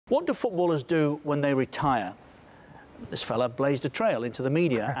What do footballers do when they retire? This fella blazed a trail into the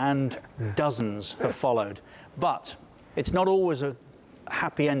media and dozens have followed. But it's not always a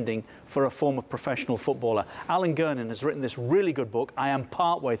happy ending for a former professional footballer. Alan Gernon has written this really good book. I am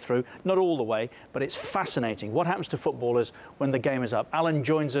part way through, not all the way, but it's fascinating. What happens to footballers when the game is up? Alan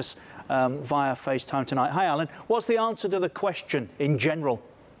joins us via FaceTime tonight. Hi, Alan. What's the answer to the question in general?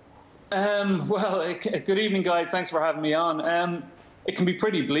 Well, good evening, guys. Thanks for having me on. It can be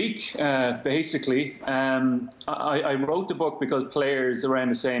pretty bleak, basically. I wrote the book because players around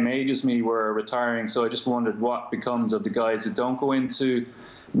the same age as me were retiring, so I just wondered what becomes of the guys that don't go into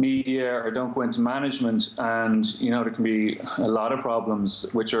media or don't go into management, and, you know, there can be a lot of problems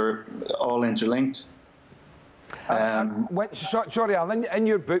which are all interlinked. Sorry, Alan, in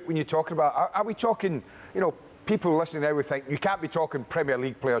your book, when you're talking about, are we talking, you know, people listening now would think, you can't be talking Premier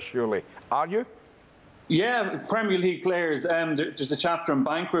League players, surely, are you? Yeah, Premier League players. There's a chapter on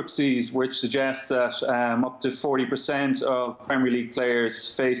bankruptcies which suggests that up to 40% of Premier League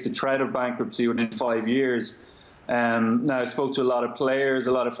players face the threat of bankruptcy within 5 years. Now, I spoke to a lot of players,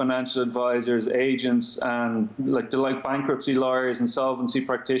 a lot of financial advisors, agents, and like bankruptcy lawyers, insolvency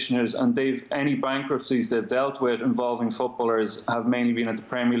practitioners, and any bankruptcies they've dealt with involving footballers have mainly been at the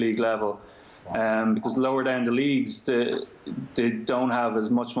Premier League level. Because lower down the leagues, they don't have as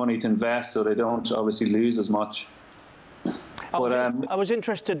much money to invest, so they don't obviously lose as much. I was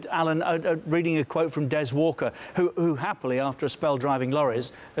interested, Alan, reading a quote from Des Walker, who happily, after a spell driving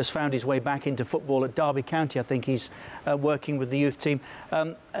lorries, has found his way back into football at Derby County. I think he's working with the youth team.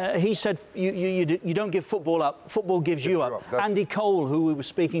 He said, you don't give football up, football gives you up. Andy Cole, who we were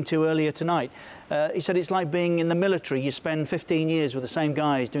speaking to earlier tonight, he said it's like being in the military. You spend 15 years with the same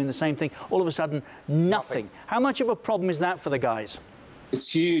guys doing the same thing. All of a sudden, nothing. How much of a problem is that for the guys?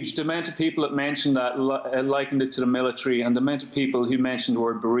 It's huge. The amount of people that mentioned that likened it to the military, and the amount of people who mentioned the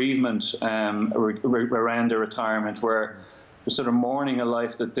word bereavement around their retirement, where they're sort of mourning a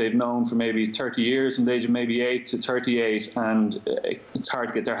life that they've known for maybe 30 years, from the age of maybe 8 to 38, and it's hard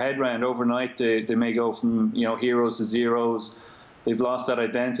to get their head around. Overnight, they may go from, you know, heroes to zeros. They've lost that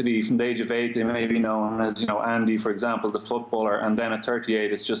identity. From the age of 8, they may be known as, you know, Andy, for example, the footballer, and then at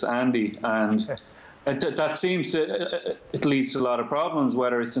 38, it's just Andy. And that seems to, it leads to a lot of problems,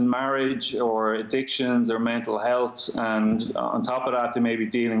 whether it's in marriage or addictions or mental health. And on top of that, they may be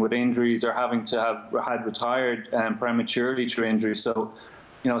dealing with injuries or having to have had retired prematurely through injury. So,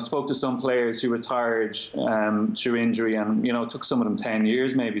 you know, I spoke to some players who retired through injury, and, you know, it took some of them 10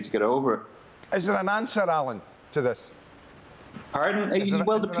 years maybe to get over it. Is there an answer, Alan, to this? Pardon?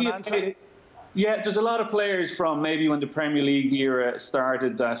 Well, the PFA... Yeah, there's a lot of players from maybe when the Premier League era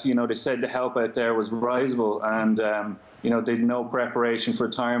started that, you know, they said the help out there was risible, and, you know, they had no preparation for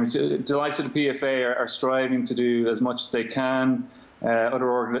retirement. The likes of the PFA are striving to do as much as they can.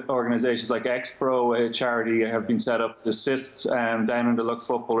 Other organisations like X-Pro, a charity, have been set up to assist down under luck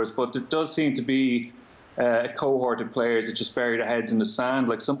footballers, but it does seem to be a cohort of players that just bury their heads in the sand.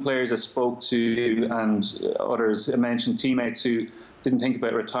 Like some players I spoke to, and others I mentioned, teammates who didn't think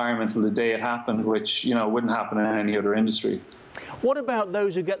about retirement until the day it happened, which, you know, wouldn't happen in any other industry. What about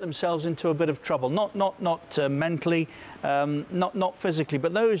those who get themselves into a bit of trouble? Not mentally, not physically,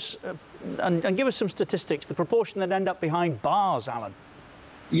 but those, and give us some statistics, the proportion that end up behind bars, Alan.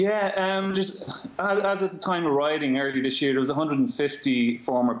 Yeah, just as at the time of writing early this year, there was 150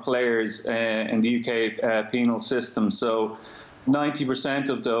 former players in the UK penal system. So 90%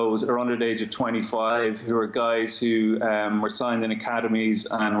 of those are under the age of 25, who are guys who were signed in academies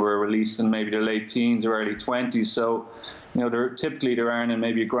and were released in maybe their late teens or early 20s. So, you know, they're earning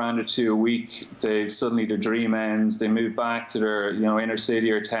maybe £1 or £2 a week. Suddenly their dream ends. They move back to their, you know, inner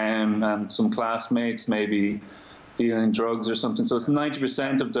city or town, and some classmates maybe dealing drugs or something. So it's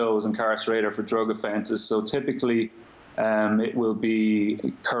 90% of those incarcerated for drug offences. So typically, it will be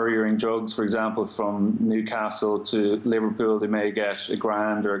couriering drugs, for example, from Newcastle to Liverpool. They may get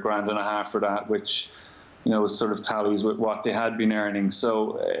 £1,000 or £1.50 for that, which, you know, sort of tallies with what they had been earning.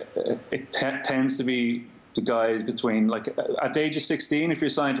 So it tends to be the guys between, like, at the age of 16, if you're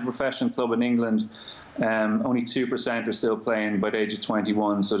signed to a professional club in England, only 2% are still playing by the age of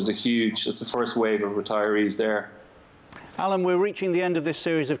 21. So it's the first wave of retirees there. Alan, we're reaching the end of this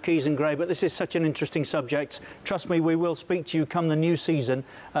series of Keys and Grey, but this is such an interesting subject. Trust me, we will speak to you come the new season.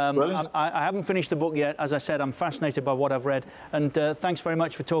 I haven't finished the book yet. As I said, I'm fascinated by what I've read. And thanks very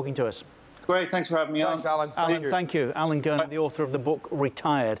much for talking to us. Great, thanks for having me on. Thanks, Alan. Alan, thank you. Alan Gernon, the author of the book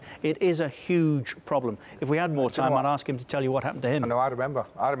Retired. It is a huge problem. If we had more time, I'd ask him to tell you what happened to him. No, I remember.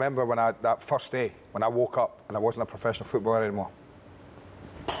 I remember when that first day, when I woke up and I wasn't a professional footballer anymore.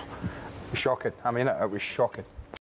 It was shocking. I mean, it was shocking.